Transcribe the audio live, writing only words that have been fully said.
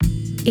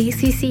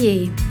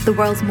ACCA, the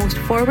world's most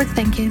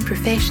forward-thinking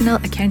professional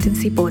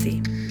accountancy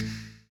body.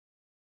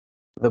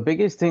 The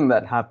biggest thing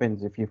that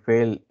happens if you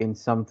fail in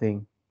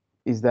something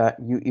is that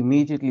you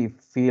immediately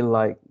feel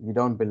like you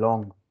don't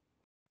belong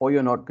or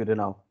you're not good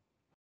enough.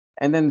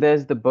 And then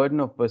there's the burden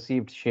of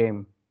perceived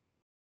shame.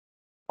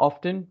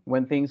 Often,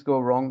 when things go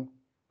wrong,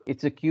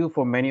 it's a cue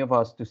for many of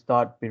us to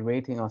start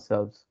berating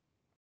ourselves.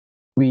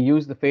 We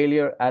use the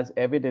failure as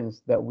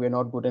evidence that we're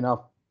not good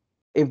enough.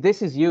 If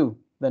this is you,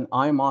 then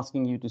I'm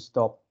asking you to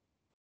stop.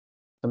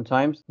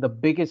 Sometimes the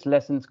biggest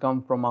lessons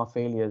come from our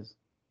failures.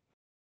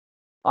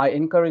 I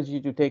encourage you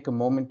to take a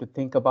moment to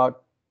think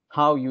about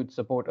how you'd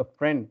support a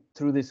friend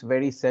through this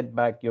very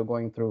setback you're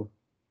going through.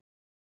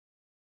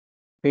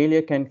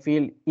 Failure can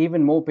feel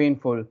even more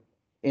painful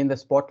in the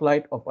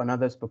spotlight of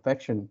another's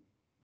perfection,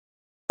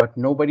 but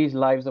nobody's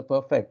lives are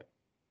perfect.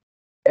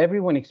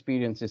 Everyone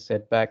experiences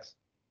setbacks,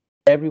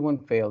 everyone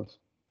fails,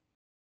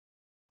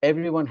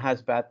 everyone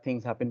has bad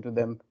things happen to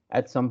them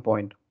at some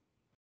point.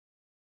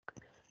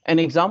 An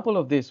example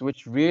of this,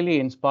 which really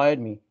inspired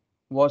me,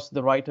 was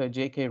the writer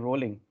J.K.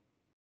 Rowling,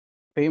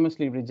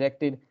 famously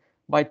rejected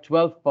by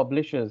 12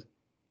 publishers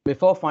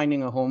before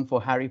finding a home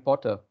for Harry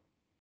Potter.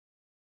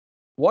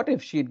 What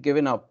if she'd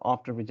given up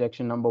after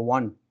rejection number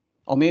one,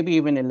 or maybe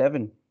even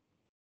 11?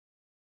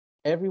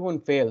 Everyone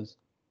fails,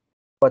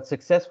 but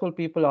successful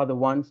people are the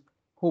ones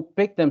who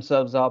pick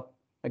themselves up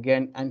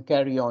again and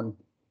carry on.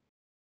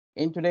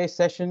 In today's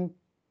session,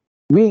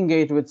 we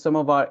engage with some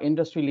of our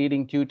industry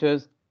leading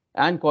tutors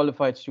and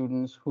qualified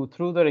students who,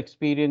 through their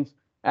experience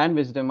and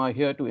wisdom, are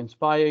here to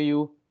inspire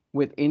you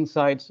with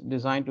insights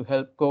designed to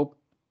help cope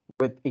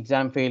with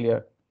exam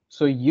failure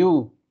so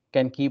you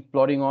can keep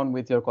plodding on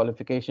with your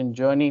qualification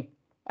journey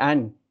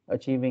and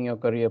achieving your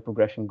career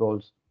progression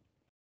goals.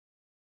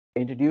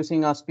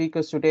 Introducing our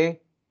speakers today,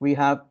 we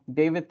have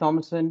David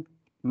Thomason,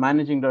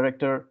 Managing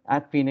Director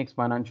at Phoenix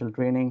Financial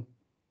Training,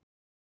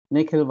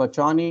 Nikhil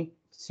Vachani,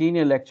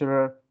 Senior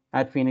Lecturer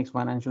at Phoenix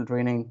Financial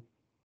Training,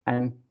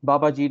 and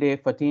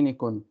Babajide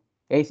Fatinikun,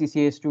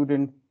 ACCA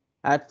student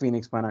at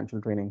Phoenix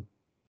Financial Training.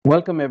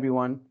 Welcome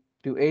everyone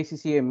to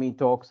ACCA Meet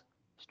Talks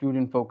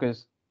Student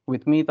Focus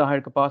with me, Tahir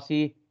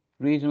Kapasi,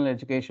 Regional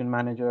Education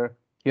Manager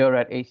here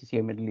at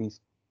ACCA Middle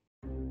East.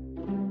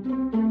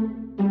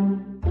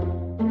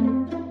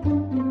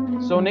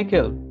 So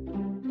Nikhil,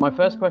 my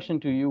first question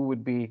to you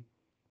would be,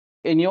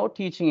 in your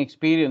teaching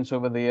experience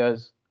over the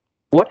years,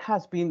 what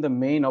has been the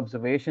main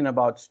observation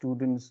about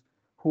students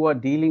who are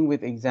dealing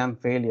with exam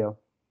failure?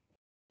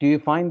 Do you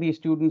find these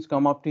students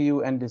come up to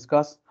you and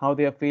discuss how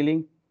they are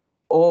feeling,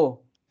 or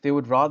they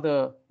would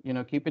rather,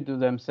 keep it to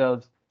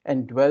themselves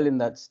and dwell in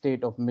that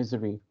state of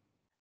misery?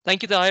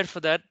 Thank you, Tahir,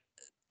 for that.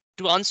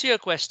 To answer your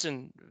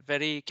question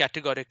very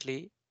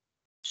categorically,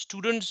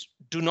 students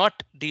do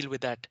not deal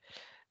with that.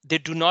 They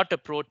do not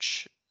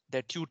approach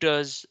their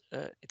tutors.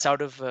 It's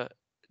out of,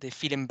 they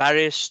feel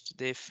embarrassed,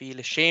 they feel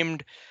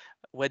ashamed,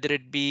 whether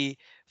it be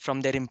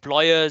from their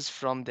employers,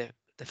 from their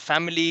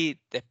family,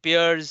 their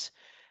peers.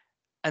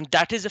 And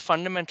that is a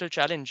fundamental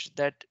challenge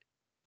that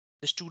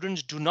the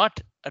students do not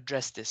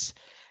address this.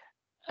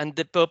 And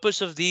the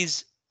purpose of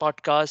these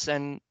podcasts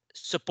and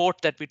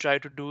support that we try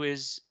to do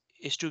is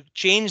to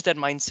change that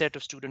mindset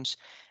of students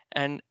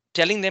and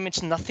telling them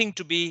it's nothing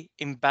to be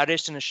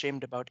embarrassed and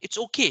ashamed about. It's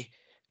okay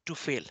to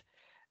fail.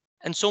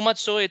 And so much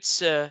so,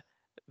 it's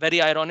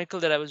very ironical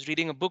that I was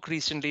reading a book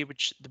recently,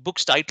 which the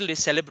book's title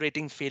is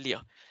Celebrating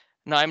Failure.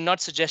 Now, I'm not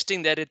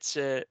suggesting that it's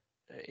a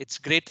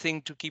great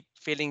thing to keep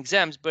failing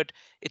exams, but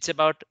it's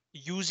about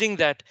using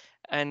that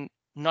and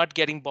not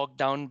getting bogged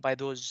down by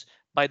those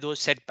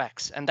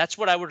setbacks. And that's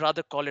what I would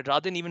rather call it.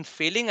 Rather than even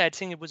failing, I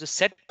think it was a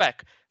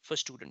setback for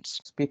students.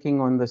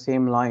 Speaking on the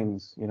same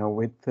lines,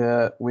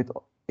 with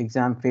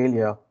exam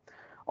failure,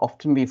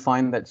 often we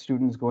find that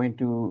students go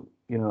into,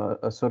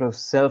 a sort of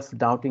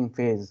self-doubting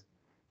phase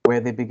where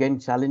they begin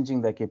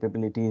challenging their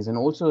capabilities and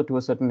also to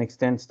a certain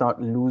extent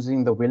start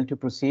losing the will to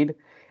proceed.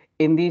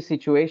 In these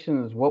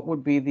situations, what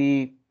would be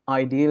the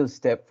ideal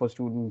step for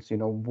students?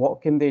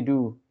 What can they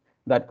do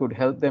that could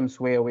help them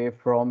sway away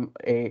from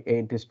a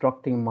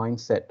destructing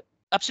mindset?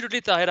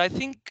 Absolutely, Tahir. I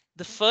think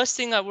the first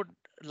thing I would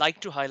like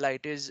to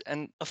highlight is,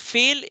 and a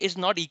fail is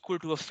not equal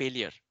to a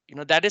failure.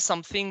 That is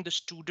something the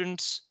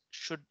students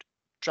should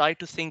try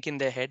to think in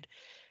their head.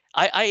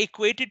 I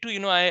equate it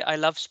to, I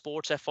love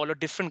sports. I follow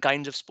different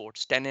kinds of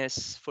sports,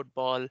 tennis,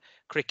 football,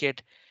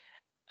 cricket.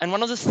 And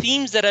one of the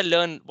themes that I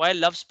learned why I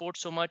love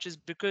sports so much is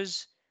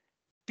because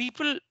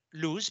people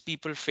lose,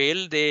 people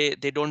fail, they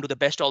don't do the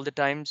best all the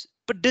times,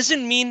 but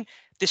doesn't mean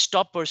they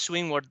stop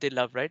pursuing what they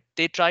love, right?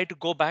 They try to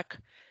go back.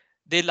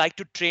 They like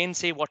to train,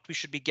 say what we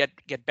should be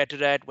get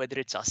better at, whether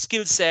it's our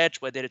skill set,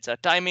 whether it's our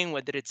timing,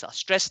 whether it's our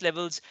stress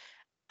levels.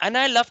 And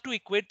I love to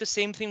equate the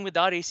same thing with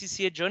our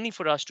ACCA journey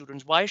for our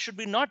students. Why should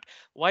we not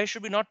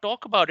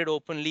talk about it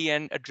openly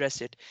and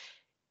address it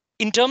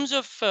in terms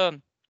of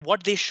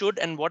what they should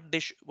and what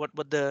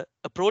the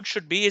approach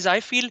should be? Is I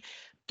feel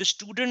the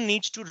student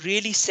needs to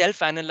really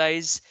self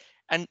analyze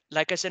and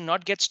like I said,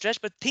 not get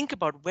stressed, but think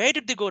about where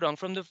did they go wrong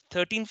from the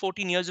 13,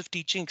 14 years of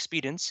teaching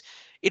experience.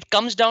 It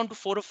comes down to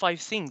 4 or 5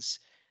 things.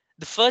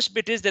 The first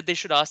bit is that they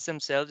should ask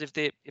themselves if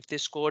they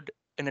scored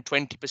in a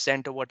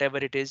 20% or whatever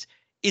it is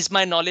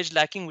my knowledge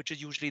lacking, which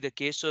is usually the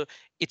case. So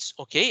it's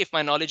okay if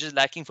my knowledge is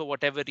lacking for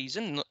whatever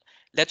reason.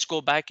 Let's go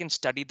back and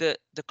study the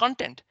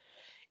content.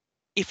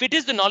 If it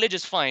is the knowledge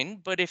is fine,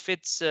 but if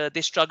it's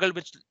they struggle,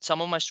 which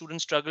some of my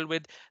students struggle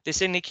with, they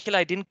say, Nikhil,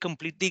 I didn't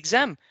complete the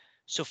exam.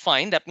 So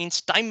fine, that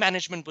means time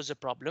management was a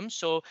problem.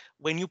 So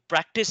when you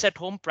practice at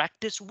home,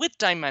 practice with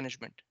time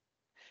management.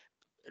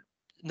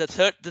 The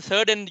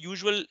third and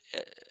usual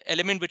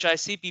element which I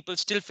see, people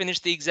still finish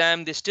the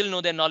exam, they still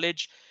know their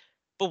knowledge,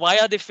 but why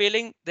are they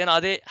failing? Then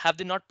have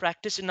they not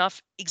practiced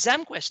enough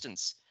exam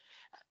questions?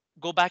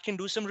 Go back and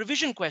do some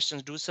revision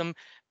questions, do some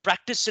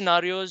practice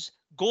scenarios,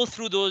 go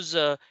through those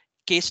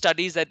case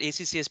studies that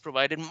ACC has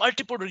provided,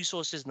 multiple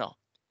resources now.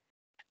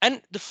 And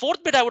the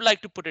fourth bit I would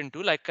like to put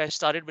into, like I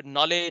started with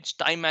knowledge,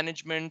 time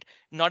management,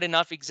 not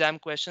enough exam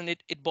question.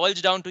 It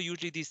boils down to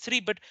usually these three,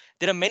 but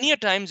there are many a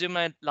times in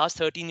my last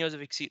 13 years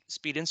of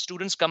experience,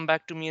 students come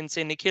back to me and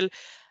say, Nikhil,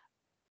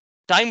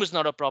 time was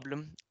not a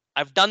problem.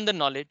 I've done the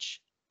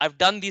knowledge. I've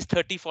done these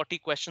 30, 40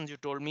 questions you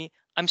told me.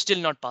 I'm still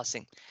not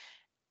passing.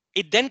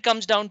 It then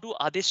comes down to,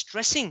 are they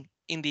stressing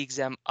in the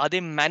exam? Are they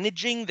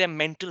managing their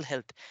mental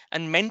health?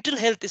 And mental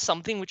health is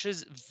something which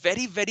is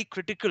very, very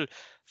critical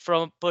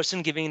from a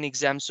person giving an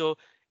exam. So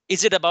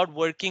is it about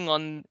working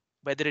on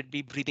whether it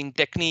be breathing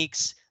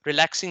techniques,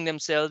 relaxing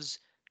themselves,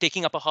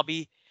 taking up a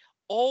hobby?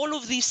 All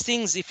of these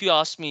things, if you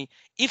ask me,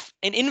 if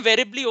and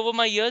invariably over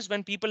my years,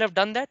 when people have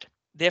done that,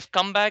 they have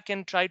come back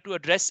and tried to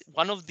address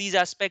one of these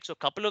aspects or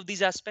couple of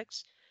these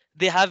aspects,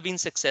 they have been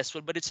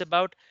successful. But it's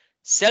about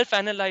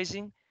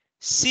self-analyzing,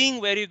 seeing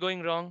where you're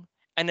going wrong,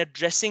 and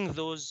addressing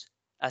those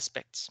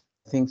aspects.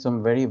 I think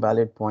some very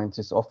valid points.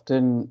 It's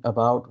often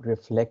about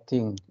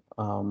reflecting,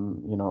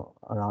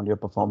 around your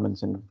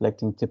performance and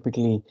reflecting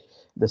typically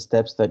the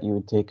steps that you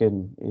had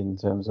taken in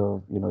terms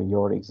of,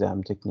 your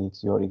exam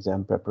techniques, your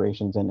exam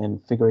preparations,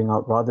 and figuring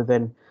out rather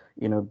than,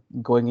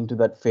 going into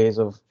that phase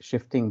of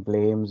shifting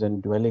blames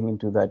and dwelling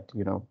into that,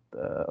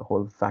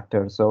 whole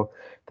factor. So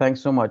thanks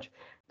so much.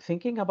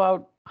 Thinking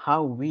about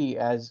how we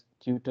as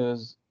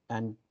tutors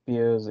and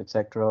peers,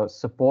 etc.,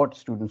 support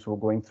students who are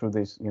going through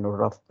this,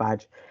 rough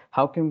patch.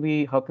 How can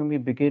we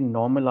begin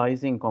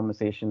normalizing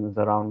conversations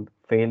around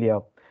failure?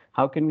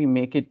 How can we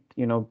make it,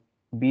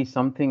 be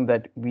something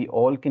that we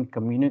all can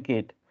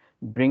communicate,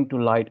 bring to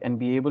light, and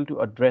be able to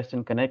address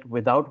and connect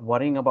without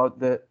worrying about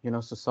the,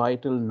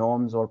 societal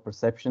norms or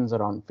perceptions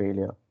around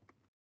failure?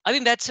 I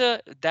think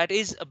that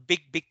is a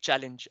big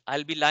challenge.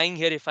 I'll be lying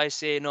here if I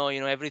say no,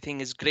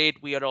 everything is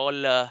great. We are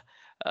all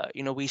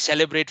we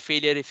celebrate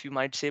failure, if you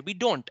might say. We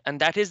don't,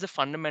 and that is the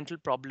fundamental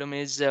problem.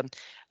 Is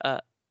uh,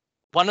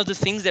 one of the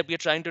things that we are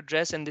trying to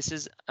address, and this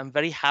is, I'm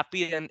very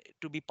happy and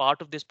to be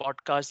part of this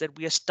podcast, that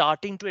we are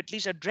starting to at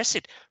least address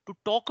it, to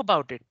talk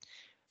about it.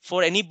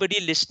 For anybody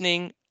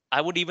listening,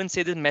 I would even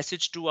say this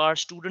message to our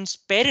students'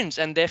 parents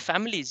and their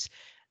families.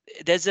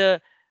 There's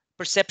a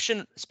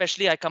perception,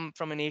 especially I come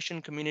from an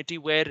Asian community,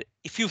 where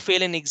if you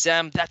fail an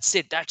exam, that's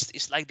it.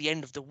 It's like the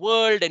end of the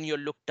world and you're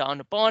looked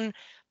down upon.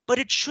 But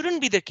it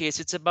shouldn't be the case.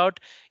 It's about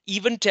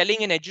even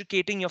telling and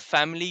educating your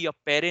family, your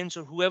parents,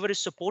 or whoever is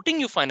supporting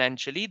you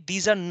financially.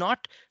 These are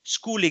not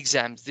school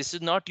exams. This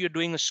is not you're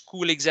doing a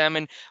school exam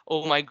and,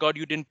 oh my God,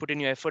 you didn't put in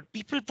your effort.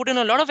 People put in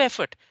a lot of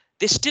effort.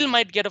 They still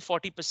might get a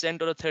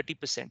 40% or a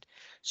 30%.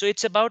 So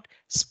it's about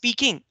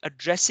speaking,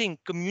 addressing,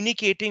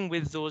 communicating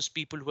with those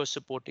people who are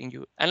supporting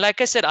you. And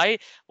like I said,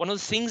 one of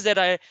the things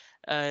that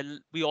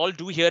we all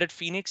do here at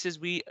Phoenix is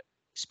we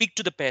speak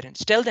to the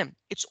parents. Tell them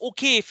it's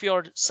okay if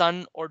your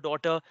son or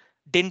daughter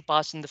didn't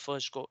pass in the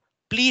first go.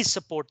 Please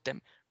support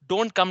them.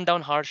 Don't come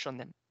down harsh on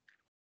them.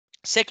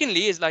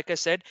 Secondly, is like I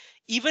said,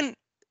 even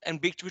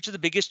which is the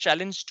biggest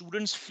challenge,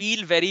 students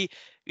feel very,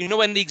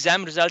 when the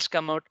exam results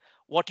come out,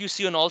 what you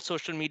see on all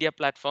social media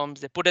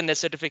platforms, they put in their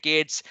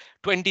certificates,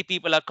 20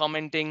 people are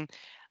commenting.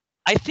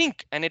 I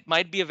think, and it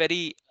might be a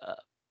very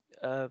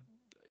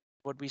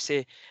what we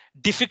say,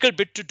 difficult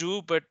bit to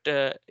do, but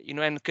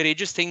and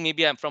courageous thing,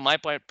 maybe from my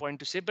point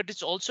to say, but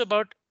it's also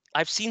about,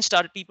 I've seen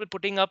started people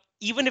putting up,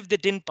 even if they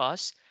didn't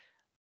pass,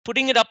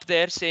 putting it up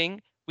there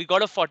saying, we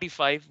got a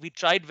 45, we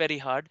tried very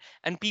hard,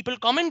 and people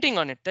commenting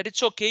on it that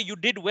it's okay, you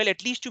did well,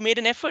 at least you made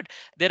an effort.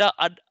 There are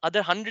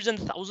other hundreds and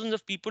thousands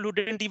of people who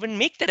didn't even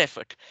make that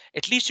effort.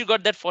 At least you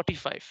got that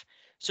 45.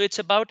 So it's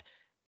about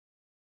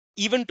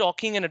even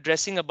talking and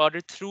addressing about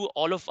it through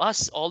all of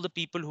us, all the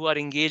people who are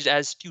engaged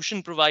as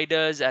tuition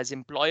providers, as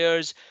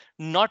employers,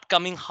 not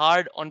coming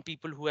hard on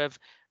people who have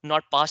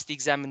not passed the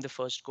exam in the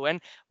first go. And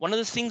one of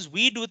the things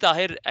we do,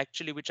 Tahir,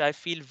 actually, which I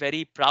feel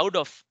very proud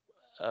of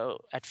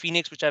at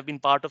Phoenix, which I've been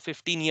part of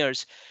 15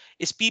 years,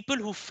 is people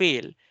who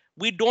fail.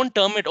 We don't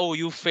term it, oh,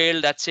 you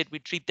failed, that's it. We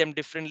treat them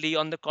differently.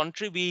 On the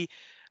contrary,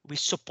 We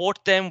support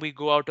them. We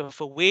go out of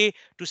a way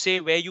to say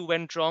where you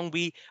went wrong.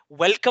 We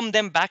welcome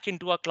them back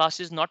into our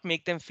classes, not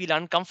make them feel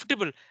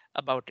uncomfortable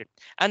about it.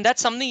 And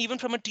that's something even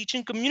from a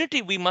teaching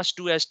community we must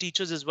do as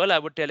teachers as well. I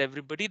would tell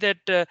everybody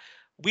that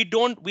we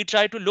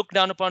try to look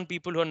down upon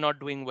people who are not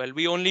doing well.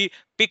 We only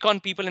pick on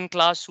people in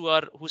class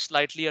who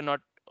slightly are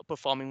not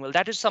performing well.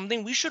 That is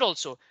something we should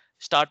also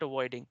start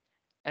avoiding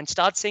and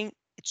start saying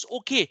it's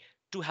okay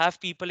to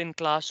have people in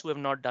class who have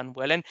not done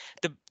well. And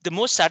the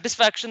most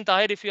satisfaction,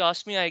 Tahir, if you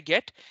ask me, I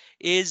get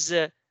is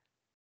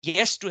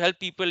yes, to help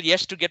people,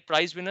 yes, to get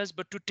prize winners,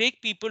 but to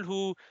take people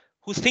who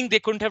think they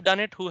couldn't have done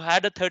it, who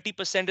had a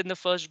 30% in the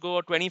first go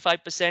or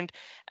 25%,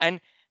 and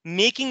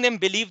making them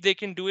believe they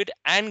can do it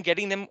and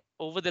getting them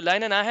over the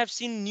line. And I have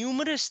seen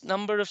numerous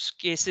number of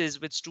cases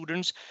with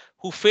students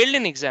who failed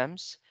in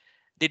exams.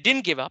 They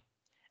didn't give up.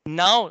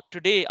 Now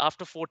today,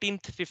 after 14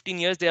 to 15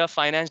 years, they are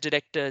finance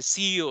directors,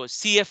 CEOs,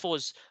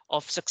 CFOs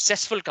of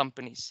successful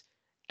companies.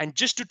 And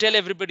just to tell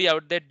everybody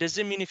out there,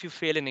 doesn't mean if you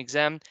fail an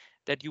exam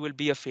that you will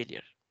be a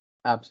failure.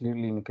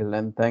 Absolutely, Nikhil,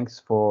 and thanks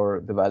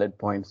for the valid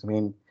points. I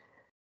mean,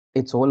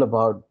 it's all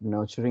about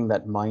nurturing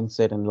that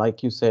mindset, and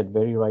like you said,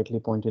 very rightly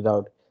pointed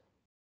out,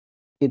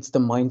 it's the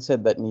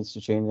mindset that needs to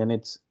change, and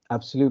it's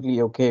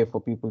absolutely okay for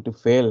people to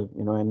fail,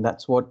 and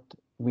that's what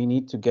we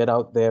need to get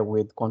out there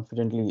with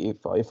confidently.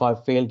 If I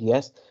failed,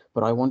 yes,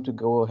 but I want to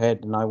go ahead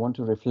and I want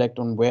to reflect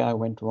on where I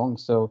went wrong.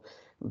 So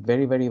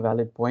very, very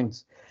valid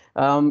points.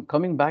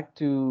 Coming back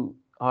to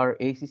our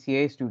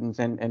ACCA students,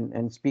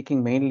 and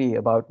speaking mainly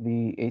about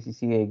the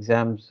ACCA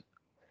exams,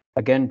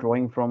 again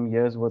drawing from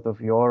years worth of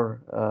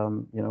your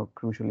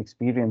crucial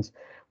experience,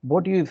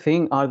 what do you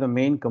think are the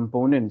main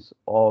components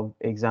of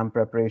exam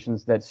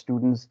preparations that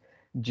students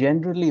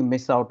generally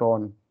miss out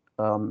on,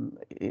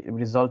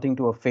 resulting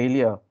to a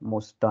failure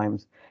most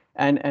times?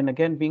 And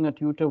again, being a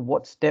tutor,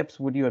 what steps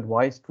would you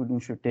advise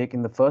students should take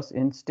in the first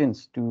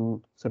instance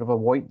to sort of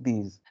avoid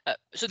these?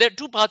 So there are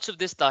two parts of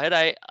this,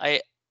 Tahir.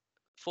 I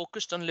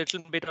focused on a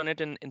little bit on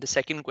it in the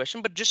second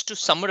question, but just to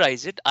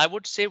summarize it, I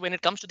would say when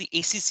it comes to the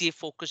ACCA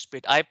focus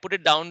bit, I put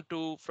it down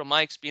to, from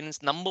my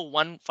experience, number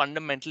one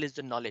fundamental is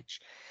the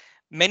knowledge.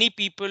 Many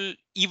people,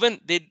 even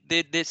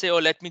they say, oh,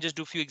 let me just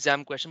do a few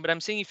exam questions, but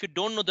I'm saying if you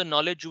don't know the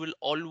knowledge, you will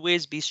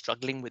always be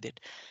struggling with it.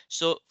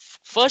 So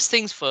first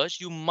things first,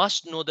 you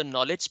must know the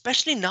knowledge,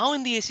 especially now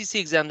in the ACC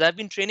exams. I've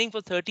been training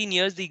for 13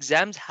 years. The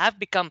exams have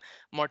become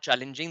more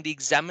challenging. The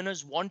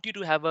examiners want you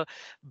to have a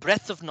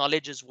breadth of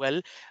knowledge as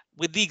well.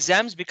 With the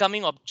exams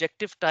becoming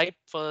objective type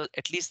for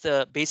at least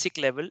the basic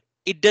level,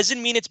 it doesn't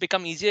mean it's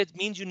become easier. It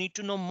means you need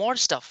to know more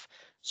stuff.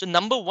 So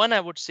number one, I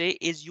would say,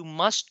 is you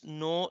must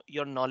know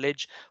your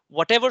knowledge,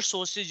 whatever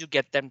sources you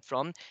get them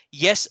from.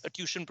 Yes, a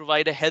tuition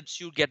provider helps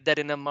you get that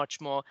in a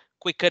much more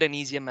quicker and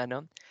easier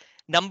manner.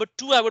 Number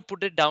two, I would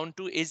put it down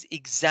to is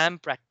exam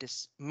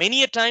practice.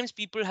 Many a times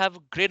people have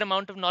a great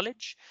amount of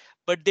knowledge,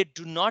 but they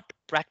do not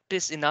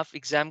practice enough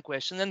exam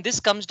questions. And this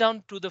comes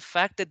down to the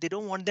fact that they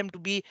don't want them to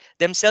be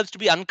themselves to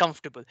be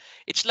uncomfortable.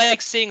 It's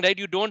like saying, right,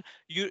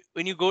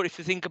 when you go, if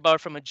you think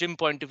about from a gym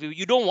point of view,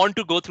 you don't want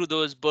to go through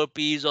those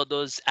burpees or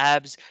those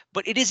abs,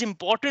 but it is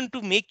important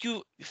to make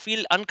you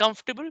feel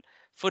uncomfortable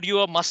for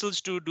your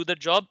muscles to do the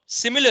job.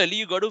 Similarly,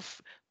 you got to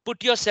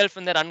put yourself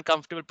in that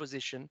uncomfortable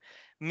position,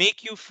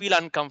 make you feel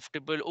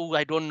uncomfortable. Oh,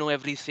 I don't know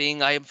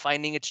everything. I am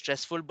finding it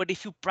stressful. But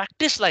if you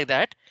practice like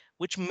that,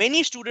 which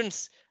many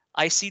students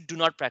I see do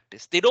not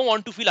practice, they don't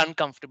want to feel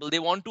uncomfortable. They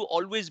want to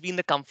always be in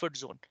the comfort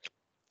zone.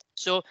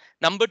 So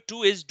number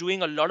two is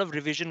doing a lot of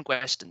revision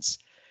questions.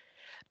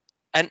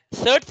 And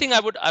third thing I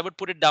would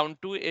put it down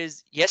to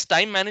is, yes,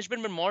 time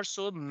management, but more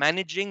so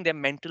managing their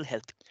mental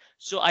health.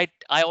 So I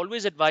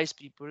always advise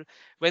people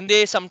when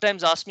they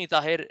sometimes ask me,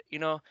 Tahir,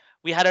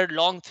 we had a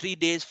long 3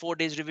 days, 4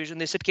 days revision.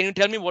 They said, can you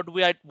tell me what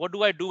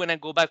do I do when I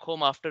go back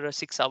home after a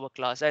 6-hour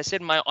class? I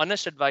said, my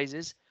honest advice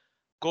is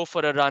go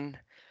for a run,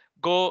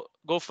 go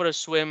for a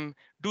swim,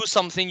 do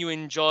something you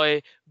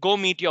enjoy, go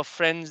meet your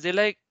friends. They're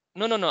like,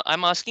 no,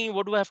 I'm asking you,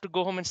 what do I have to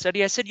go home and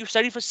study? I said, you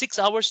studied for 6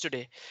 hours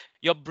today.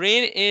 Your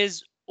brain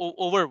is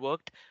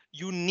overworked.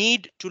 You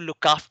need to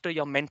look after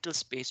your mental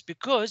space,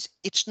 because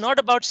it's not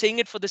about saying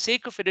it for the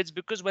sake of it. It's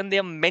because when they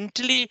are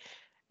mentally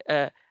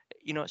uh,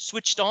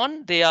 switched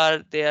on, they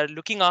are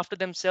looking after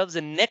themselves,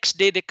 the next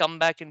day they come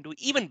back and do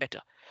even better.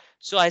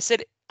 So I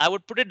said I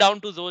would put it down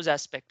to those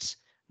aspects: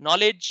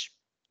 knowledge,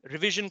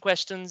 revision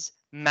questions,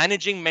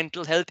 managing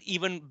mental health,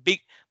 even big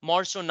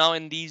more so now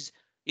in these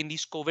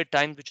COVID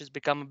times, which has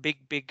become a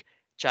big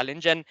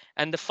challenge. And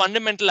the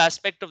fundamental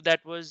aspect of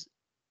that was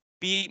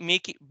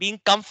being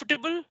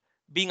comfortable,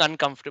 being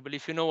uncomfortable,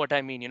 if you know what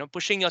I mean,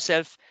 pushing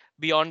yourself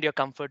beyond your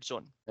comfort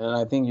zone. And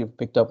I think you've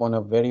picked up on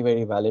a very,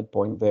 very valid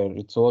point there.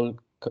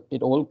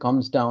 It all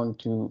comes down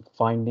to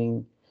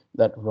finding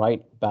that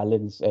right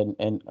balance,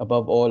 and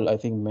above all, I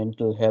think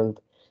mental health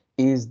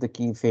is the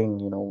key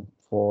thing,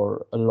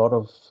 for a lot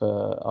of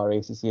our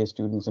ACCA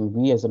students, and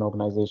we as an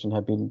organization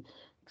have been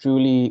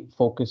truly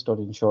focused on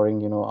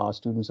ensuring, our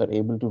students are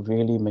able to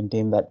really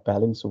maintain that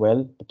balance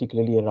well,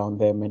 particularly around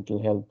their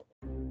mental health.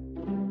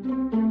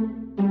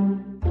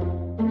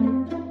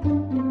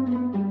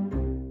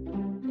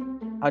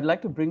 I'd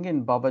like to bring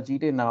in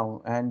Babajide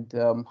now. And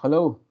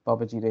hello,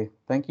 Babajide.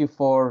 Thank you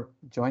for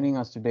joining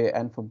us today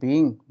and for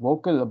being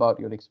vocal about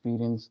your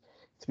experience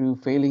through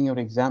failing your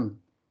exam.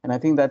 And I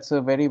think that's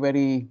a very,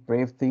 very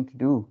brave thing to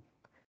do.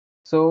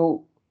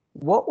 So,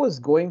 what was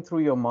going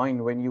through your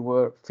mind when you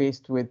were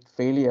faced with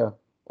failure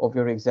of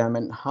your exam,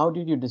 and how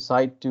did you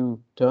decide to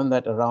turn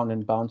that around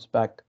and bounce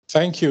back?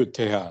 Thank you,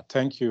 Teha.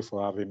 Thank you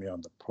for having me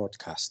on the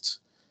podcast.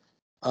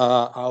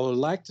 I would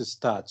like to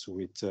start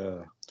with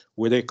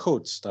a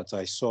quote that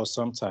I saw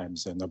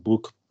sometimes in a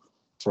book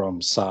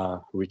from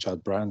Sir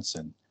Richard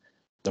Branson.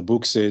 The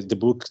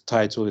book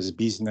title is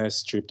Business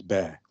Stripped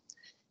Bare.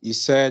 He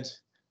said,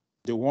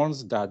 "The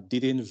ones that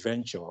didn't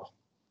venture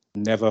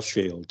never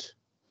failed."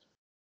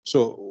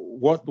 So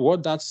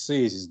what that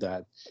says is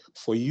that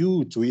for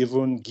you to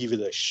even give it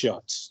a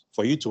shot,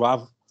 for you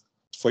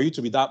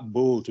to be that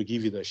bold to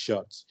give it a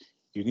shot,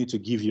 you need to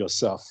give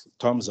yourself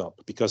thumbs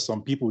up, because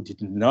some people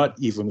did not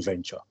even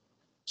venture.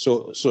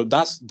 So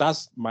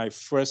that's my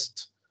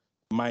first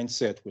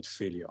mindset with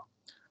failure.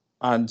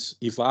 And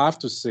if I have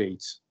to say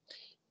it,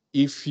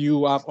 if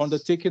you have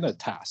undertaken a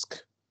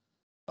task,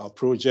 a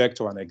project,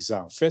 or an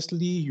exam,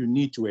 firstly, you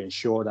need to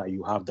ensure that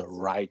you have the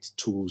right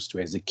tools to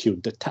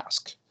execute the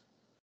task.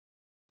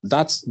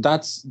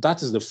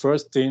 That is the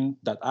first thing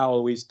that I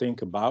always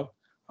think about.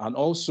 And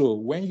also,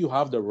 when you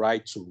have the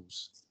right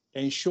tools,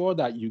 ensure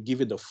that you give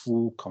it the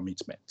full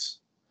commitment.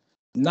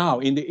 Now,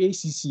 in the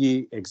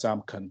ACCA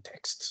exam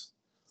context,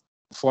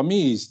 for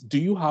me, do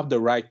you have the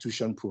right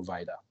tuition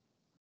provider?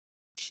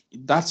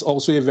 That's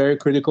also a very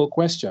critical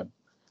question.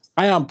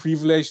 I am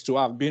privileged to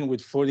have been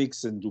with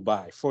Phoenix in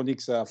Dubai,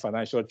 Phoenix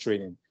Financial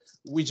Training,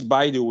 which,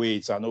 by the way,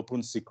 it's an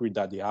open secret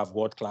that they have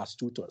world-class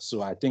tutors.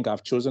 So I think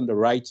I've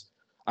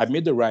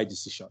made the right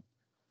decision.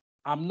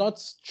 I'm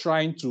not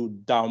trying to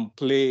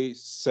downplay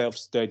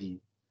self-study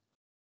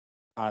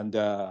and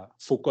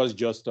focus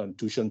just on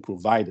tuition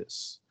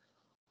providers.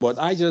 But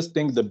I just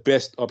think the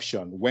best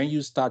option when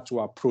you start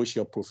to approach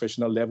your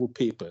professional level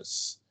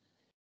papers,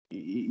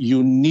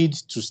 you need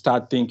to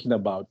start thinking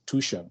about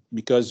tuition,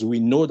 because we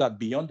know that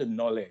beyond the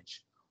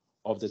knowledge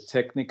of the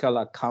technical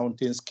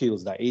accounting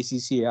skills that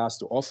ACCA has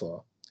to offer,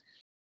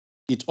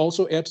 it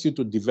also helps you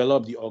to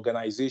develop the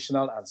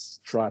organizational and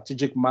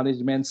strategic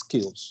management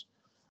skills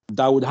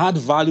that would add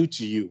value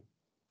to you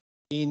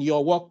in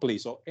your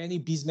workplace or any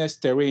business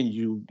terrain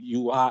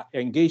you are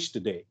engaged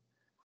today.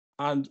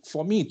 And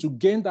for me, to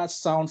gain that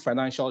sound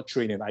financial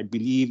training, I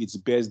believe it's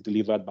best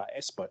delivered by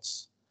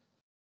experts,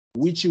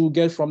 which you will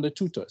get from the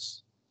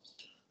tutors.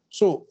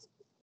 So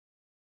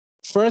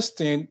first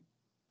thing,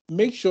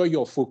 make sure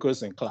you're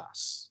focused in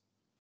class.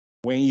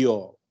 When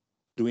you're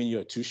doing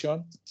your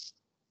tuition,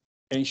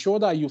 ensure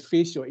that you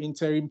face your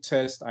interim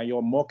test and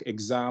your mock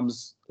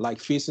exams like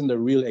facing the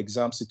real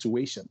exam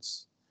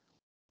situations.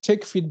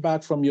 Take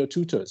feedback from your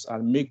tutors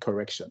and make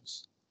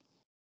corrections.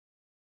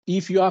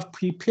 If you have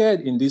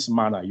prepared in this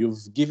manner,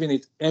 you've given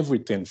it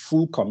everything,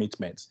 full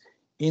commitment.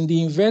 In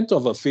the event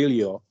of a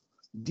failure,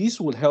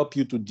 this will help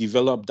you to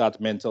develop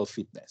that mental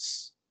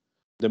fitness.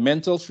 The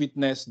mental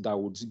fitness that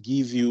would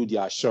give you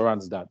the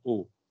assurance that,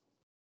 oh,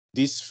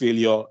 this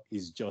failure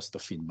is just a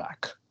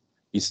feedback.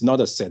 It's not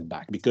a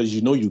setback, because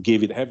you know you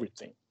gave it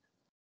everything.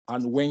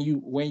 And when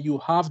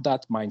you have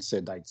that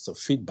mindset that it's a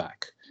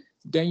feedback,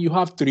 then you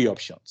have three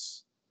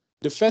options.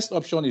 The first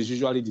option is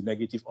usually the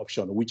negative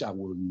option, which I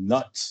will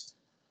not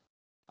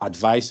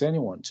advise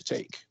anyone to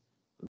take.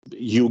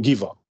 You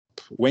give up.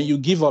 When you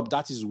give up,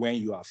 that is when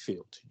you have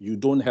failed. You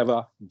don't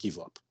ever give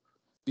up.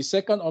 The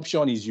second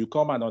option is you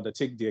come and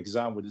undertake the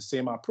exam with the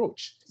same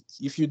approach.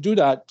 If you do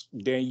that,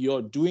 then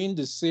you're doing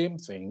the same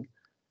thing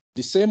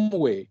the same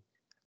way.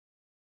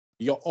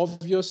 You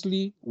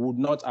obviously would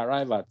not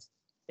arrive at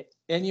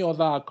any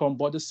other outcome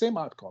but the same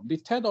outcome. The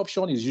third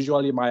option is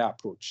usually my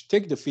approach.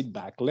 Take the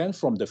feedback, learn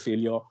from the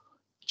failure,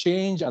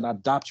 change and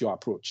adapt your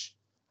approach.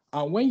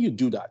 And when you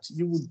do that,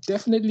 you will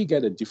definitely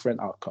get a different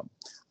outcome.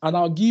 And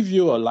I'll give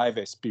you a live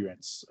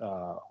experience.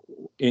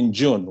 In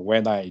June,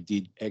 when I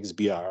did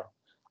XBR,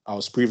 I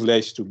was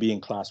privileged to be in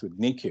class with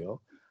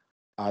Nikhil,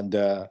 and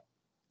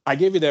I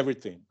gave it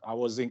everything. I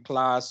was in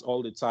class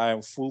all the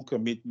time, full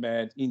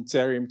commitment,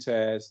 interim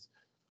test,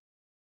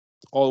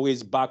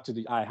 always back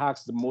to I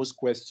asked the most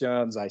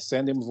questions, I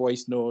sent him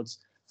voice notes.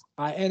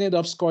 I ended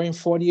up scoring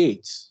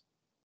 48.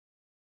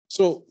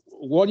 So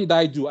what did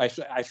I do?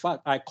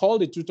 I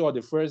called the tutor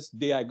the first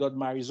day I got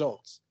my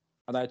results.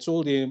 And I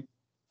told him,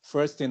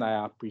 first thing,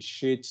 I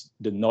appreciate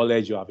the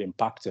knowledge you have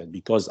impacted,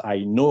 because I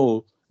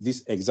know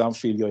this exam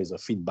failure is a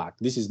feedback.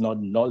 This is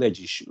not knowledge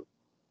issue.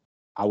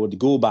 I would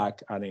go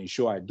back and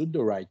ensure I do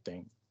the right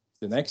thing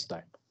the next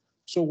time.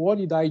 So what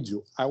did I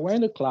do? I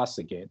went to class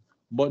again,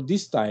 but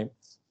this time,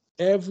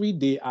 every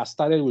day I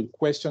started with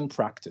question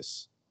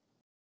practice.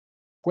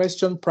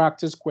 Question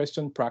practice,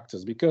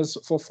 because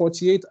for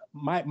 48,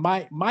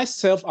 my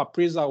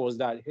self-appraisal was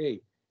that, hey,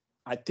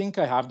 I think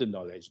I have the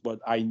knowledge, but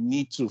I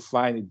need to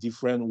find a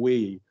different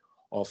way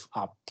of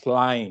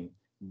applying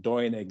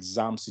during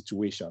exam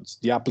situations.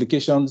 The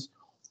applications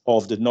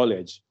of the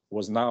knowledge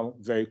was now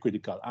very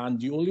critical. And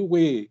the only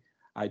way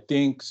I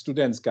think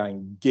students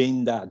can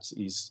gain that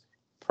is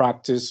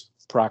practice,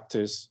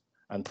 practice,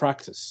 and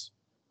practice.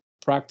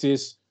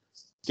 Practice,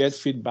 get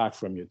feedback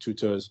from your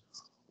tutors.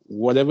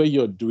 Whatever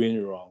you're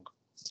doing wrong,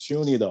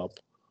 tune it up.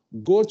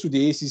 Go to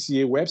the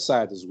ACCA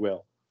website as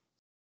well.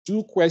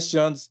 Do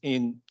questions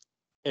in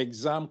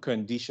exam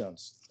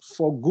conditions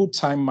for good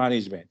time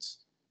management.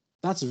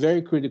 That's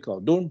very critical.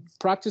 Don't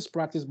practice,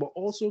 but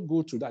also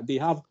go to that. They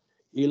have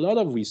a lot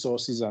of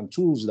resources and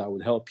tools that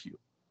would help you.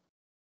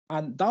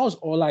 And that was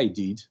all I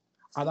did.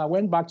 And I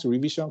went back to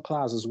revision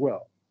class as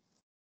well.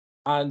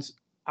 And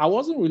I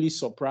wasn't really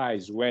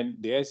surprised when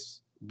the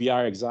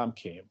SBR exam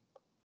came.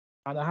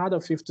 And I had a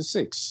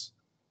 56,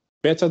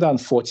 better than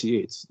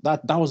 48.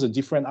 That was a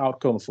different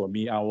outcome for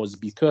me. And was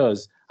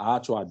because I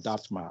had to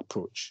adapt my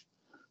approach.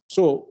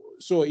 So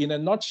in a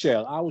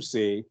nutshell, I would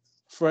say,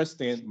 first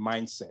thing,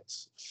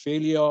 mindset.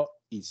 Failure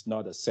is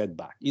not a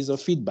setback, it's a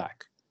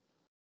feedback.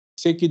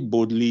 Take it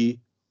boldly,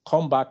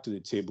 come back to the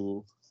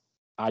table,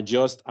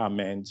 adjust,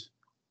 amend,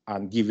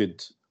 and give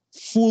it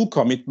full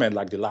commitment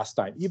like the last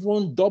time.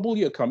 Even double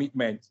your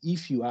commitment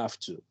if you have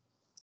to.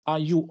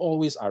 And you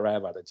always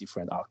arrive at a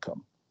different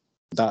outcome.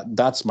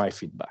 That's my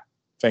feedback.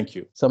 Thank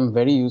you. Some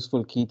very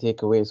useful key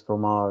takeaways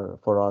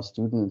for our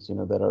students,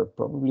 that are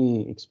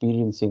probably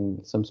experiencing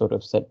some sort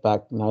of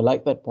setback. And I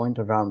like that point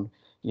around,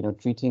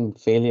 treating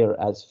failure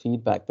as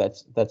feedback.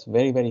 That's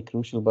very, very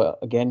crucial. But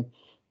again,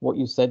 what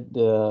you said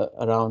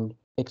around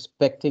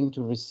expecting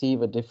to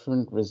receive a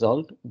different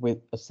result with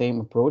the same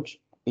approach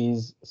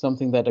is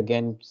something that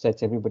again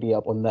sets everybody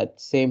up on that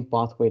same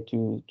pathway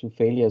to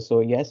failure. So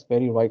yes,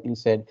 very rightly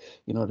said,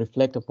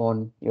 reflect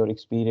upon your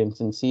experience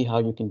and see how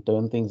you can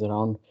turn things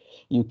around.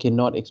 You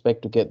cannot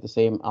expect to get the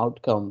same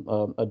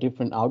outcome, a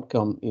different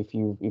outcome if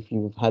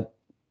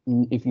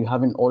you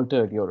haven't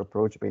altered your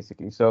approach,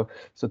 basically. So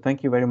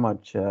thank you very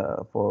much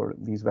for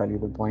these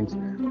valuable points.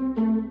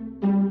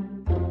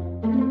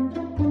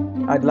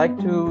 I'd like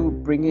to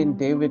bring in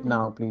David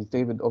now, please.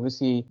 David,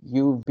 obviously,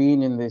 you've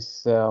been in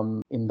this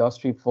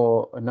industry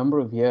for a number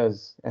of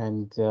years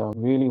and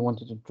really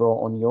wanted to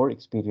draw on your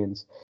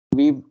experience.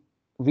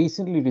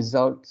 Recently,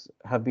 results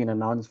have been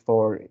announced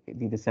for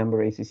the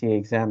December ACCA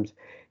exams.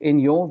 In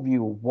your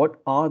view, what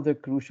are the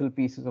crucial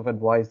pieces of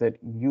advice that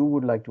you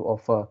would like to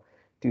offer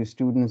to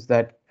students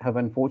that have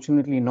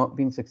unfortunately not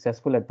been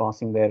successful at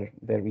passing their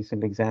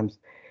recent exams?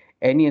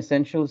 Any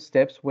essential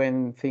steps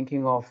when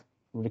thinking of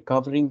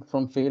recovering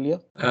from failure?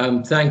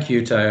 Thank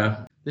you,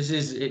 Taya.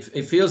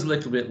 It feels a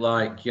little bit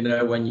like,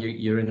 when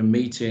you're in a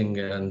meeting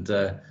and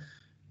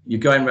you're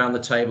going around the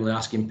table and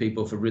asking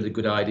people for really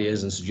good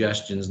ideas and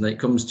suggestions, and it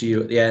comes to you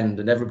at the end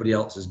and everybody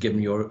else has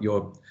given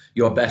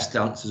your best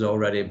answers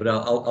already. But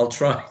I'll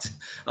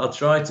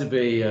try to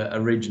be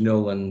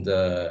original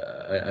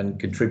and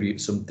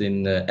contribute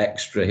something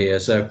extra here.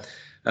 So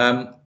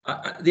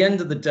at the end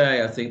of the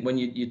day, I think when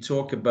you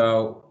talk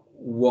about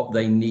what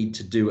they need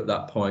to do at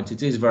that point,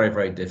 it is very,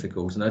 very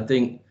difficult. And I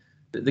think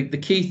the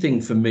key thing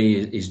for me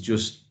is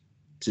just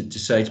to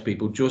say to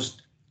people,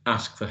 just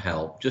ask for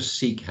help, just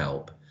seek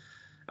help.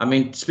 I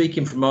mean,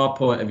 speaking from our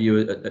point of view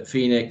at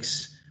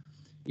Phoenix,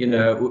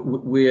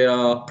 we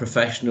are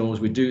professionals,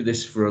 we do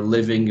this for a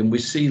living, and we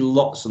see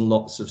lots and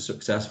lots of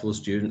successful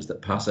students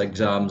that pass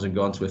exams and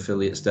go on to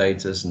affiliate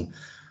status.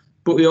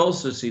 But we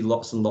also see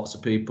lots and lots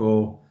of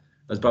people,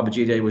 as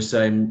Babajide was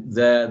saying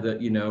there,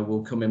 that,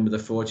 will come in with a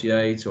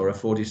 48 or a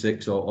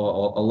 46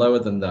 or lower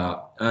than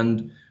that.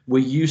 And we're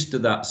used to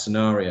that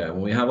scenario.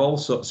 And we have all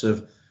sorts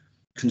of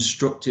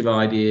constructive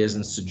ideas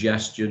and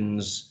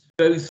suggestions,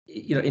 both,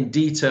 in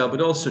detail,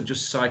 but also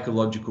just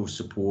psychological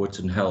support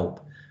and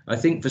help. I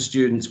think for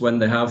students, when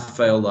they have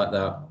failed like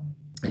that,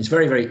 it's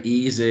very, very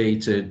easy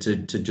to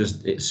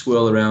just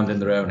swirl around in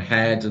their own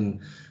head. And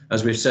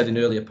as we've said in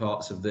earlier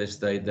parts of this,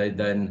 they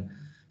then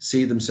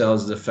see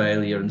themselves as a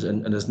failure,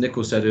 and as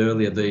Nicole said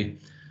earlier,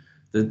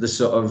 the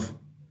sort of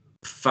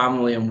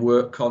family and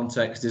work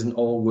context isn't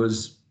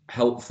always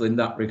helpful in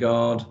that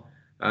regard,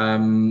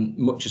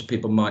 much as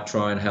people might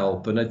try and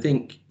help. And I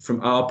think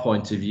from our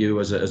point of view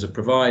as a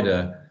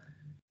provider,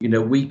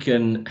 we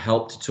can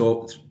help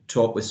to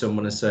talk with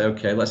someone and say,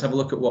 okay, let's have a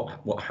look at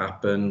what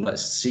happened.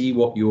 Let's see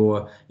what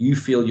you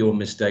feel your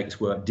mistakes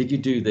were. Did you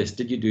do this?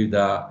 Did you do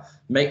that?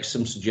 Make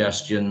some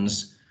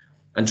suggestions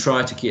and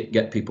try to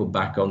get people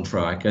back on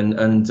track. And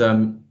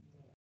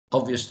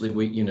obviously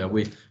we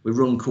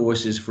run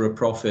courses for a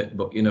profit,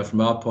 but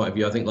from our point of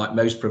view, I think like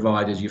most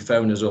providers, you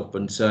phone us up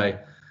and say,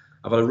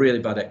 I've had a really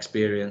bad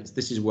experience.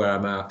 This is where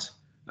I'm at.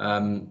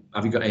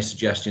 Have you got any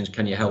suggestions?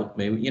 Can you help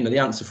me? The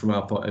answer from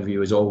our point of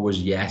view is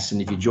always yes.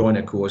 And if you join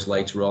a course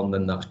later on,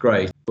 then that's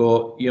great.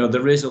 But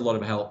there is a lot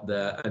of help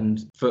there.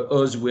 And for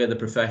us, we're the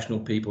professional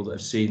people that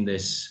have seen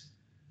this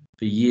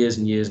for years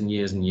and years and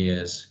years and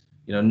years.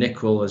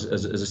 Nicole, as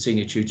a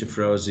senior tutor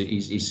for us,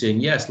 he's seeing,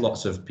 yes,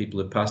 lots of people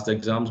have passed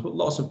exams, but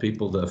lots of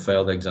people that have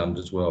failed exams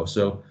as well.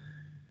 So,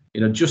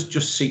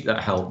 just seek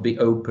that help, be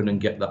open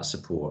and get that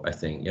support, I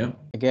think, yeah.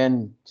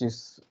 Again,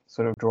 just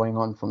sort of drawing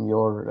on from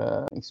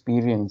your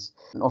experience,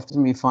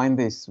 often we find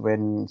this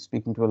when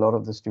speaking to a lot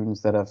of the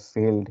students that have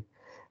failed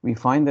we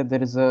find that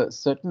there is a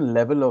certain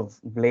level of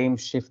blame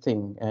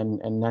shifting, and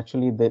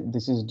naturally that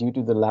this is due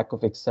to the lack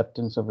of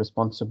acceptance of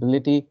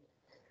responsibility.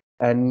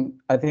 And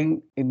I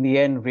think in the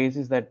end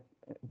raises that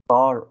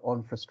bar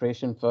on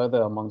frustration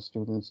further among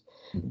students.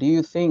 Do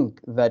you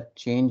think that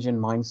change in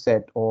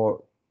mindset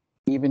or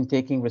even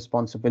taking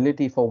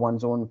responsibility for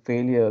one's own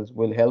failures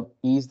will help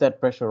ease that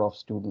pressure off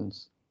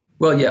students?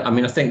 Well, yeah, I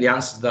mean, I think the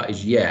answer to that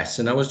is yes.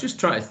 And I was just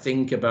trying to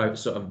think about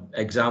sort of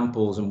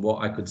examples and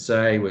what I could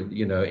say with,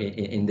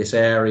 in this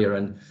area.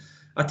 And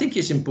I think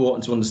it's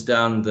important to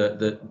understand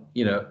that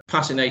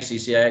passing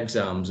ACCA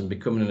exams and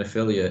becoming an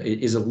affiliate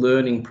is a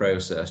learning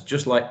process,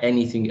 just like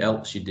anything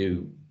else you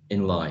do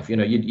in life. You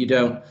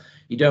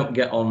don't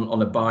get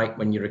on a bike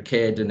when you're a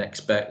kid and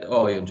expect,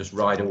 you'll just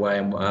ride away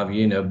and what have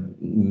you.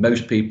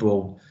 Most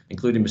people,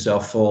 including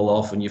myself, fall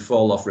off, and you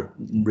fall off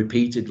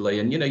repeatedly.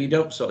 And, you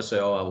don't sort of say,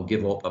 I will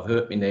give up, I've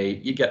hurt my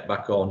knee. You get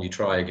back on, you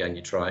try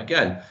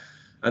again.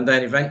 And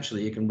then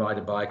eventually you can ride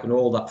a bike, and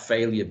all that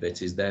failure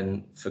bit is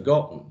then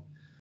forgotten.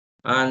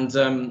 And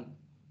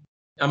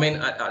I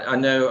mean, I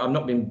know I'm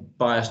not being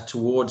biased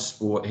towards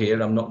sport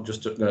here. I'm not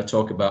just going to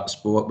talk about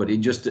sport, but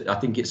I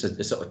think it's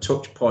a sort of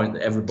touch point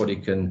that everybody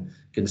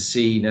can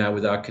see now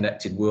with our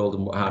connected world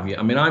and what have you.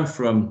 I mean, I'm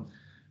from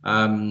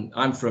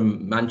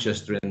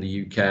Manchester in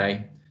the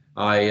UK.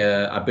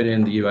 I've been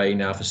in the UAE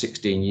now for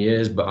 16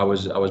 years, but I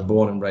was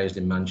born and raised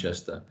in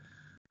Manchester.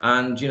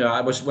 And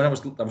I was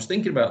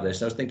thinking about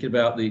this. I was thinking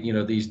about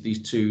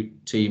these two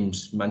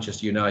teams,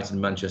 Manchester United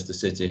and Manchester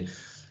City.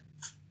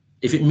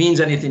 If it means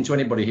anything to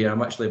anybody here,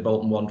 I'm actually a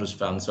Bolton Wanderers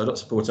fan, so I don't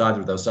support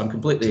either of those. So I'm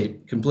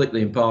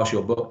completely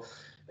impartial. But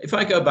if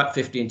I go back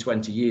 15,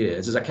 20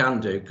 years, as I can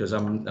do, because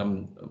I'm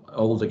an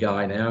older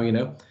guy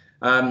now,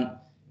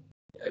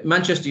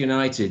 Manchester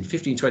United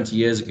 15, 20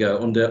 years ago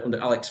under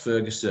Alex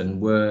Ferguson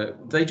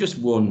they just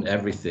won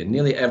everything,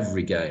 nearly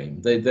every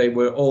game. They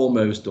were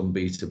almost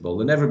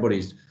unbeatable,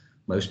 and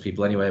most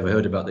people anyway ever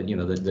heard about the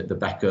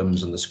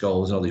Beckhams and the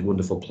Scholes and all these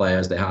wonderful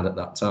players they had at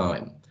that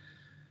time.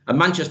 And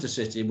Manchester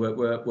City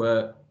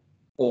were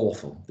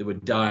awful. They were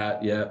dire.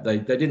 Yeah, they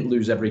didn't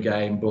lose every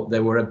game, but they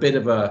were a bit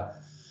of a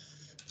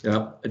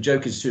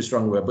joke is too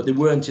strong a word, but they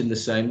weren't in the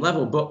same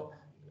level. But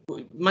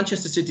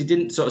Manchester City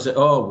didn't sort of say,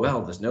 oh,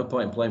 well, there's no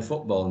point in playing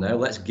football now.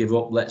 Let's give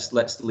up. Let's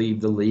leave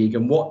the league.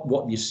 And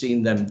what you've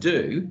seen them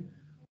do,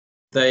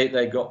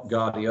 they got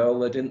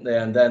Guardiola, didn't they?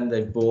 And then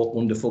they've bought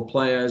wonderful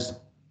players.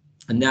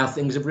 And now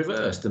things have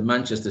reversed, and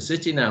Manchester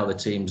City now the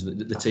team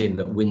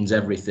that wins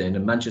everything,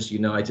 and Manchester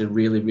United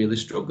really, really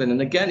struggling.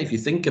 And again, if you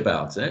think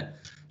about it,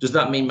 does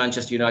that mean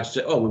Manchester United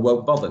say, we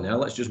won't bother now,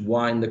 let's just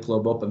wind the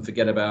club up and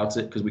forget about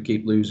it because we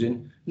keep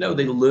losing? No,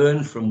 they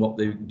learn from what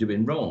they're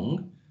doing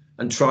wrong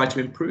and try to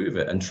improve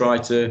it and try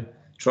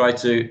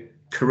to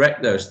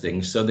correct those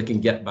things so they can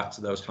get back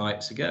to those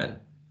heights again.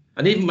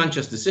 And even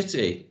Manchester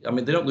City, I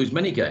mean, they don't lose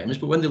many games,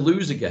 but when they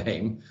lose a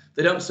game,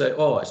 they don't say, it's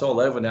all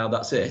over now,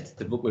 that's it,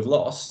 we've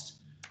lost.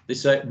 They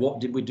say, what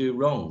did we do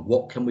wrong?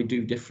 What can we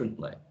do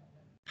differently?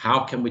 How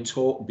can we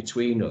talk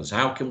between us?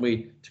 How can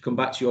we, to come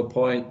back to your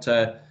point,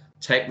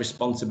 take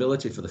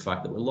responsibility for the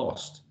fact that we're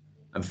lost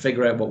and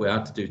figure out what we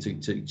have to do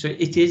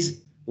to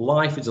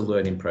life is a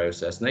learning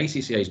process, and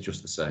ACCA is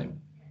just the same.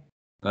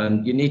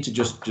 And you need to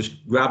just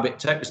grab it,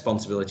 take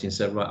responsibility and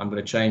say, right, I'm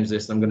going to change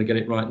this and I'm going to get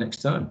it right next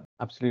time.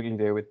 Absolutely,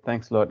 David.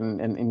 Thanks a lot.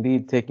 And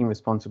indeed, taking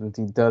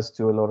responsibility does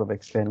to a lot of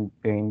extent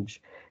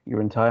change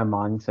your entire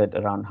mindset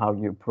around how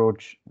you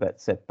approach that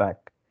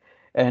setback.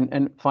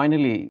 And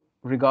finally,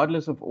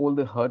 regardless of all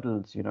the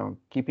hurdles,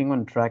 keeping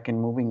on track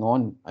and moving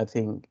on, I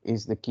think,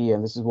 is the key.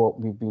 And this is what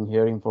we've been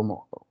hearing from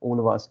all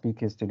of our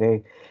speakers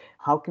today.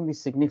 How can we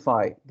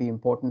signify the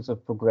importance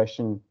of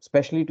progression,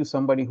 especially to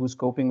somebody who's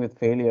coping with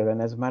failure? And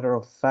as a matter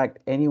of fact,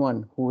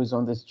 anyone who is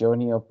on this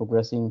journey of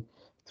progressing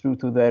through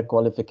to their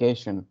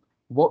qualification,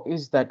 what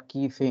is that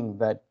key thing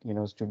that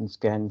students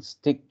can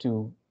stick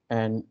to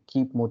and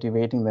keep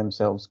motivating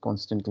themselves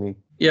constantly?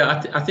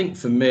 Yeah, I think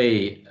for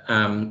me,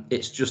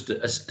 it's just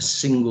a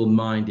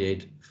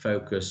single-minded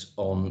focus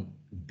on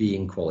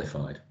being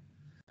qualified.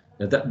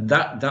 Now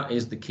that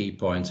is the key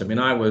point. I mean,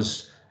 I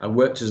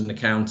worked as an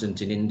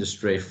accountant in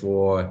industry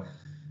for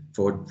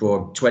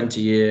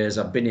 20 years.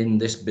 I've been in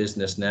this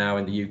business now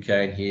in the UK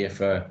and here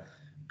for,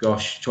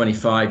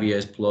 25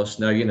 years plus.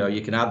 Now,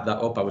 you can add that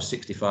up. I was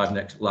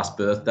 65 last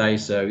birthday.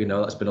 So,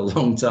 that's been a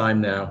long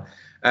time now.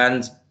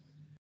 And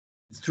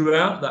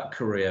throughout that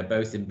career,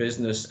 both in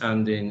business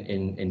and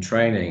in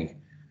training,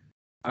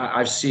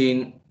 I've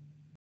seen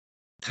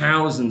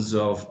thousands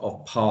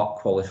of part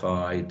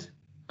qualified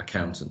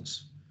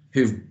accountants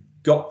who've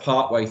got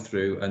partway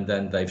through and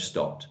then they've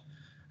stopped.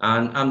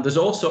 And there's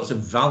all sorts of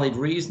valid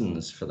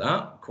reasons for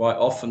that. Quite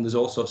often there's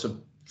all sorts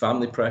of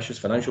family pressures,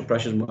 financial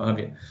pressures, and what have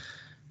you.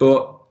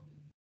 But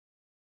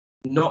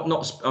I'm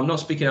not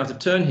speaking out of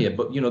turn here,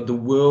 but the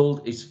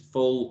world is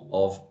full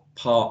of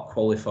part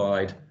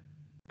qualified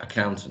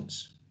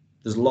accountants.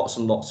 There's lots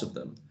and lots of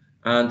them.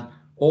 And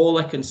all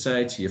I can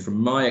say to you from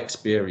my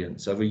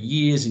experience over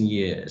years and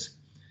years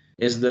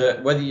is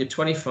that whether you're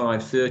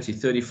 25, 30,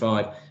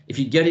 35, if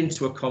you get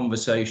into a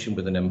conversation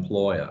with an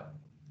employer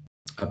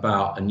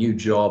about a new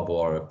job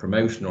or a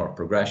promotion or a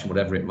progression,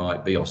 whatever it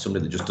might be, or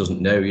somebody that just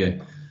doesn't know you,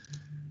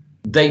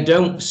 they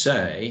don't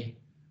say,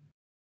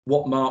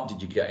 what mark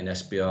did you get in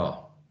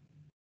SBR?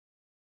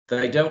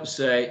 They don't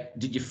say,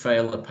 did you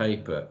fail a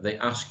paper? They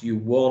ask you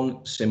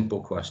one simple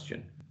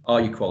question.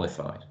 Are you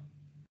qualified?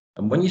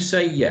 And when you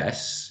say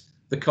yes,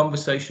 the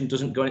conversation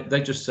doesn't go in,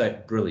 they just say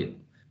brilliant,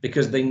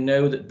 because they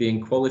know that being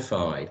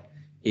qualified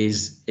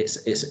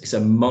it's a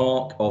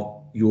mark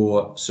of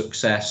your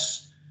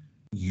success,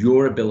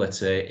 your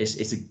ability.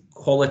 It's a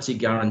quality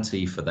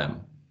guarantee for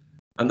them.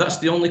 And that's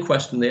the only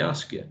question they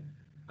ask you.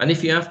 And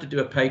if you have to do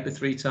a paper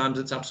 3 times,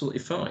 it's absolutely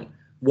fine.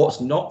 What's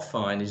not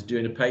fine is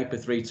doing a paper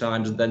 3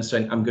 times and then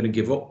saying, I'm going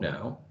to give up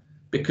now,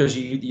 because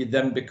you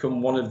then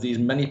become one of these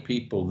many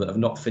people that have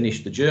not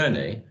finished the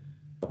journey.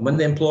 And when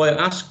the employer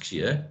asks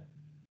you,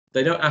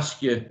 they don't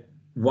ask you,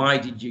 why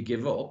did you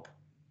give up?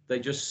 They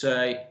just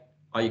say,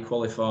 are you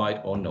qualified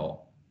or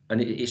not?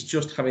 And it's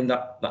just having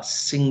that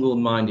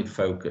single-minded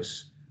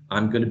focus.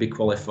 I'm going to be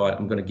qualified.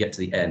 I'm going to get to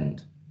the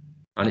end.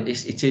 And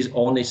it is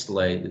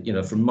honestly,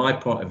 from my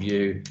point of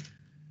view,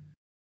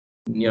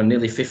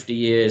 nearly 50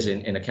 years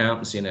in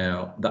accountancy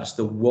now, that's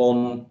the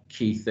one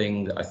key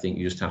thing that I think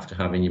you just have to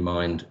have in your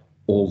mind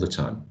all the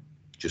time.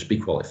 Just be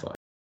qualified.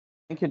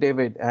 Thank you,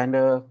 David. And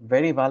a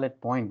very valid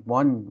point,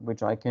 one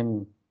which I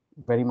can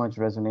very much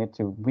resonate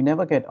to. We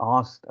never get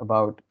asked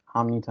about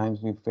how many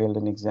times we've failed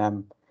an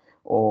exam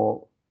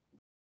or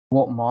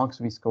what marks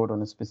we scored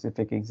on a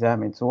specific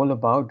exam. It's all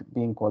about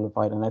being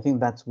qualified. And I think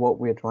that's what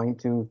we're trying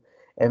to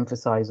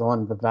emphasize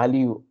on, the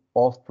value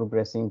of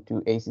progressing to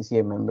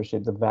ACCA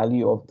membership, the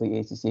value of the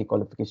ACCA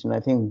qualification.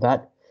 I think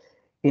that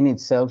in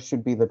itself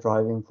should be the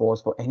driving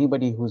force for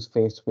anybody who's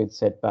faced with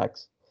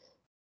setbacks.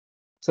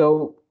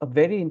 So a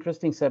very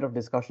interesting set of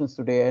discussions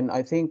today. And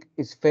I think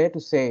it's fair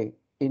to say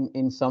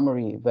in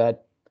summary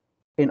that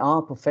in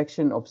our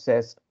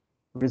perfection-obsessed,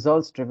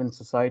 results-driven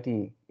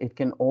society, it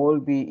can all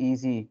be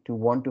easy to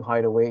want to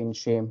hide away in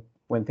shame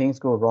when things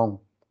go wrong.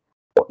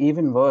 Or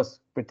even worse,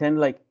 pretend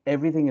like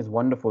everything is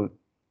wonderful.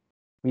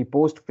 We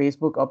post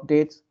Facebook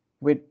updates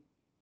with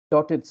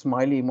dotted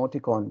smiley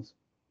emoticons,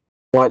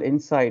 while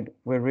inside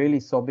we're really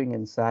sobbing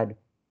and sad.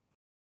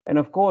 And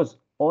of course,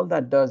 all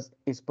that does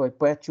is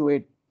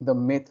perpetuate the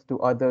myth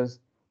to others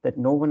that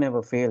no one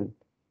ever failed.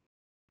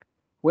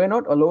 We're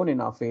not alone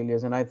in our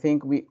failures, and I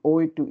think we owe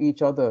it to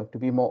each other to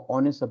be more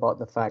honest about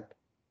the fact.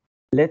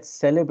 Let's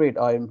celebrate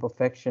our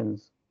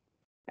imperfections,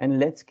 and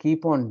let's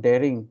keep on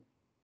daring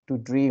to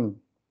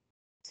dream,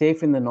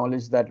 safe in the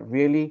knowledge that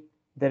really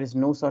there is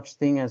no such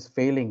thing as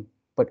failing,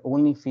 but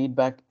only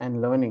feedback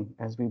and learning,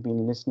 as we've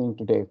been listening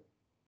today.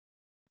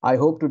 I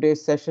hope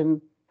today's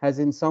session has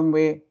in some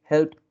way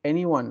helped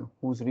anyone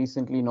who's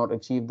recently not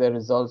achieved the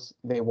results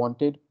they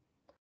wanted.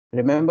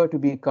 Remember to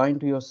be kind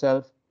to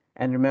yourself,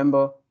 and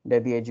remember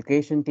that the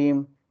education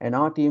team and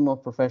our team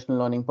of professional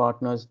learning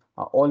partners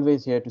are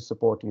always here to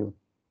support you.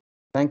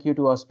 Thank you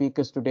to our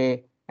speakers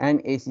today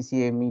and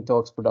ACCA Me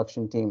Talks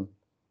production team.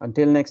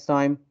 Until next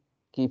time,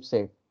 keep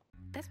safe.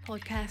 This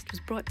podcast was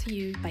brought to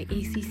you by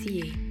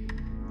ACCA.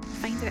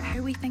 Find out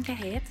how we think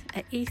ahead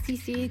at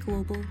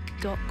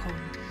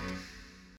accaglobal.com.